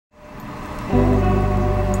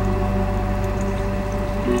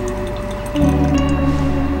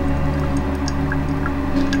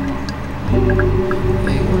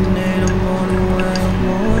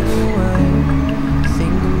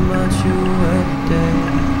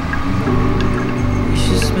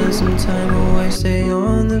time away, stay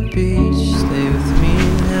on the beach, stay with me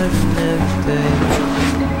every day.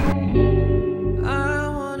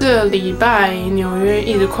 这礼拜纽约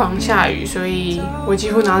一直狂下雨，所以我几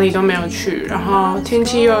乎哪里都没有去。然后天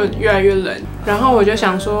气又越来越冷，然后我就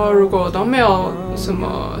想说，如果都没有什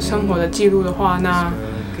么生活的记录的话，那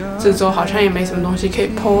这周好像也没什么东西可以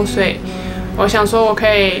po， 所以我想说我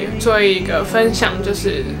可以做一个分享，就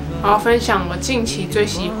是我要分享我近期最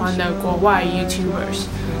喜欢的国外 YouTubers。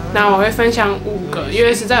那我会分享5个，因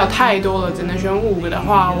为实在有太多了，只能选5个的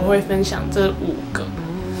话，我会分享这5个。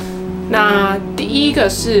那第一个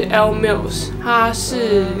是 ElleOfTheMills，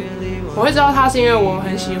 我会知道他是因为我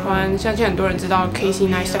很喜欢，相信很多人知道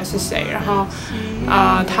Casey Neistat 是谁，然后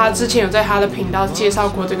他之前有在他的频道介绍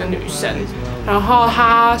过这个女生，然后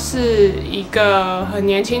她是一个很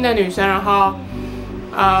年轻的女生，然后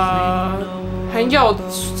很有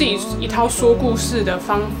自己一套说故事的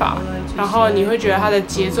方法，然后你会觉得她的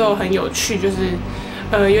节奏很有趣，就是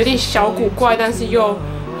有点小古怪，但是又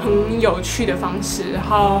很有趣的方式，然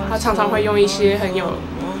后他常常会用一些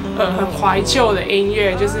很怀旧的音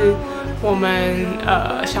乐，就是我们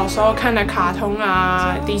小时候看的卡通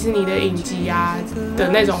啊、迪士尼的影集啊的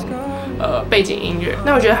那种背景音乐。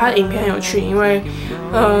那我觉得他的影片很有趣，因为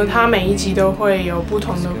他每一集都会有不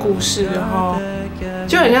同的故事，然后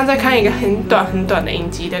就很像在看一个很短的影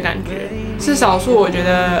集的感觉。是少数我觉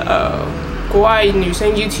得国外女生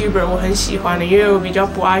YouTuber 我很喜欢的，因为我比较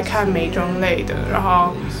不爱看美妆类的，然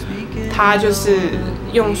后她就是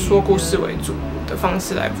用说故事为主的方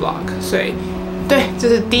式来 vlog， 所以对，这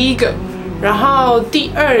是第一个。然后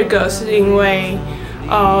第2个是因为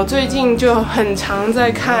最近就很常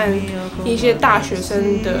在看一些大学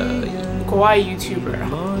生的国外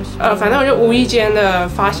YouTuber， 反正我就无意间的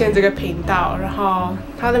发现这个频道，然后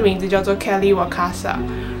他的名字叫做 Wakasa。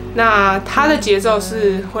那他的节奏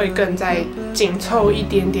是会更再紧凑一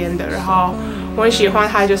点点的，然后我很喜欢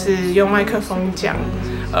他就是用麦克风讲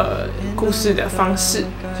故事的方式，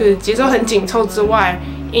就是节奏很紧凑之外，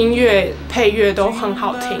音乐配乐都很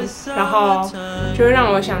好听，然后就会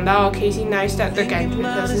让我想到 Casey Neistat 的感觉，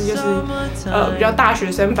可是就是比较大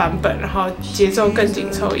学生版本，然后节奏更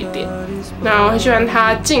紧凑一点。那我很喜欢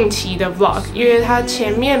他近期的 vlog， 因为他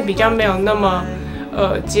前面比较没有那么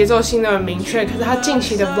节奏性那么明确，可是他近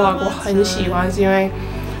期的 vlog 我很喜欢，是因为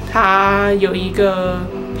他有一个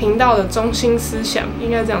频道的中心思想，应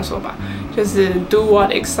该这样说吧，就是 Do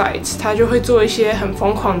what excites， 他就会做一些很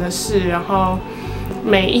疯狂的事，然后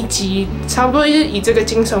每一集差不多是以这个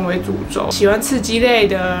精神为主轴。喜欢刺激类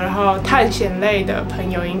的，然后探险类的朋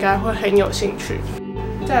友应该会很有兴趣。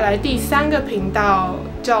再来第3个频道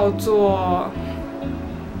叫做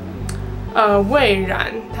蔚然，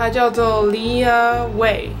它叫做 Leah，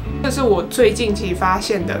 这是我最近期发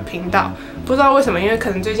现的频道，不知道为什么，因为可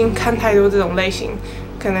能最近看太多这种类型，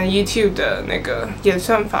可能 YouTube 的那个演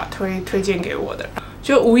算法推荐给我的，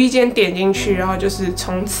就无意间点进去，然后就是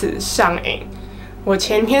从此上瘾。我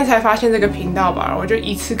前天才发现这个频道吧，我就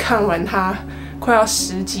一次看完它快要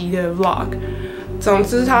10集的 vlog。总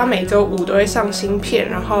之，它每周5都会上新片，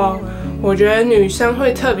然后我觉得女生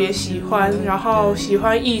会特别喜欢，然后喜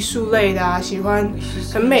欢艺术类的啊，喜欢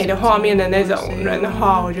很美的画面的那种人的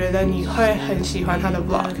话，我觉得你会很喜欢她的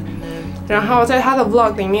vlog。然后在她的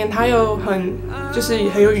vlog 里面，她又就是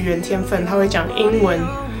很有语言天分，她会讲英文，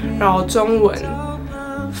然后中文、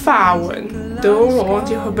法文、德文我忘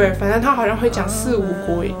记会不会，反正她好像会讲4、5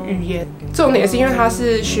国语言。重点是因为她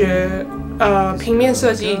是学平面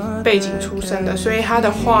设计背景出身的，所以它的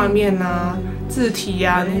画面啊、字体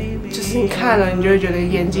啊，你看了你就会觉得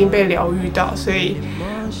眼睛被疗愈到，所以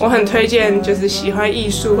我很推荐就是喜欢艺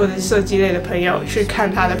术或者是设计类的朋友去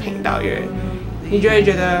看他的频道，因为你就会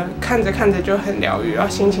觉得看着看着就很疗愈，然后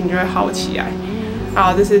心情就会好起来。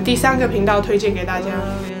好，这是第3个频道推荐给大家。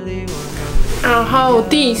然后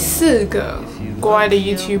第4个国外的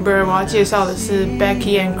YouTuber 我要介绍的是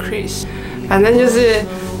Becki and Chris， 反正就是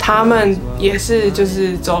他们也是就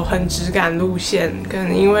是走很质感路线，可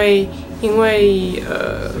能因为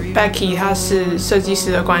Becki 她是设计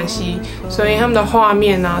师的关系，所以他们的画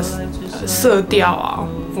面啊、色调啊，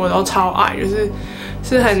我都超爱，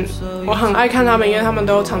我很爱看他们，因为他们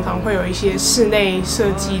都常常会有一些室内设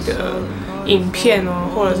计的影片哦，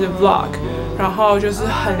或者是 vlog， 然后就是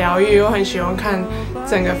很疗愈，我很喜欢看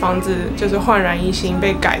整个房子就是焕然一新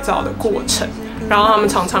被改造的过程，然后他们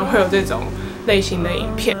常常会有这种类型的影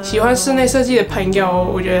片。喜欢室内设计的朋友，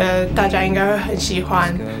我觉得大家应该会很喜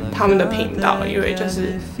欢他们的频道，因为就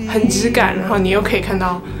是很质感，然后你又可以看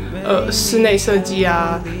到室内设计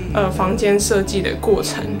啊，房间设计的过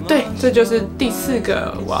程。对，这就是第4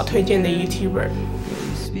个我要推荐的 YouTuber。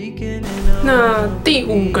那那第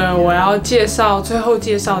5个我要最后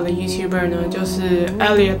介绍的 YouTuber 呢，就是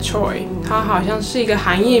Elliot Choy， 他好像是一个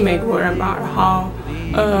韩裔美国人吧，然后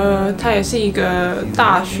他也是一个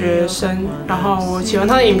大学生，然后我喜欢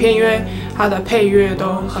他的影片，因为他的配乐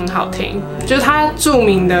都很好听，就是他著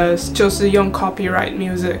名的就是用 copyright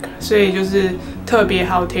music， 所以就是特别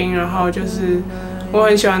好听，然后就是我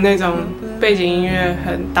很喜欢那种背景音乐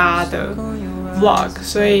很搭的 vlog，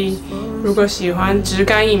 所以如果喜欢质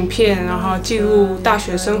感影片，然后记录大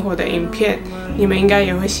学生活的影片，你们应该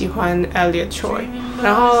也会喜欢 Elliot Choy。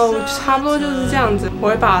然后差不多就是这样子，我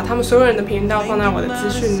会把他们所有人的频道放在我的资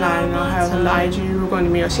讯栏，然后还有他们的 IG， 如果你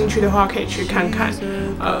们有兴趣的话，可以去看看，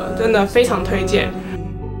真的非常推荐。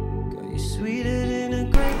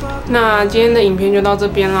那今天的影片就到这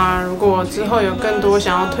边啦。如果之后有更多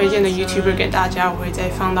想要推荐的 YouTuber 给大家，我会再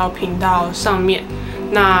放到频道上面。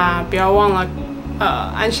那不要忘了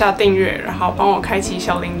按下订阅，然后帮我开启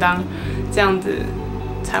小铃铛，这样子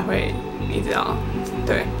才会你知道，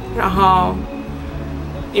对。然后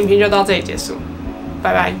影片就到这里结束，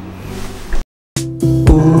拜拜。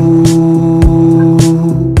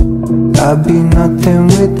I'd be nothing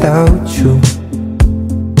without you.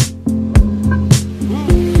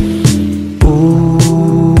 Ooh,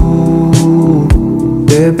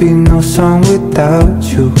 there'd be no song without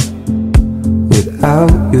you,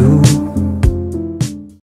 without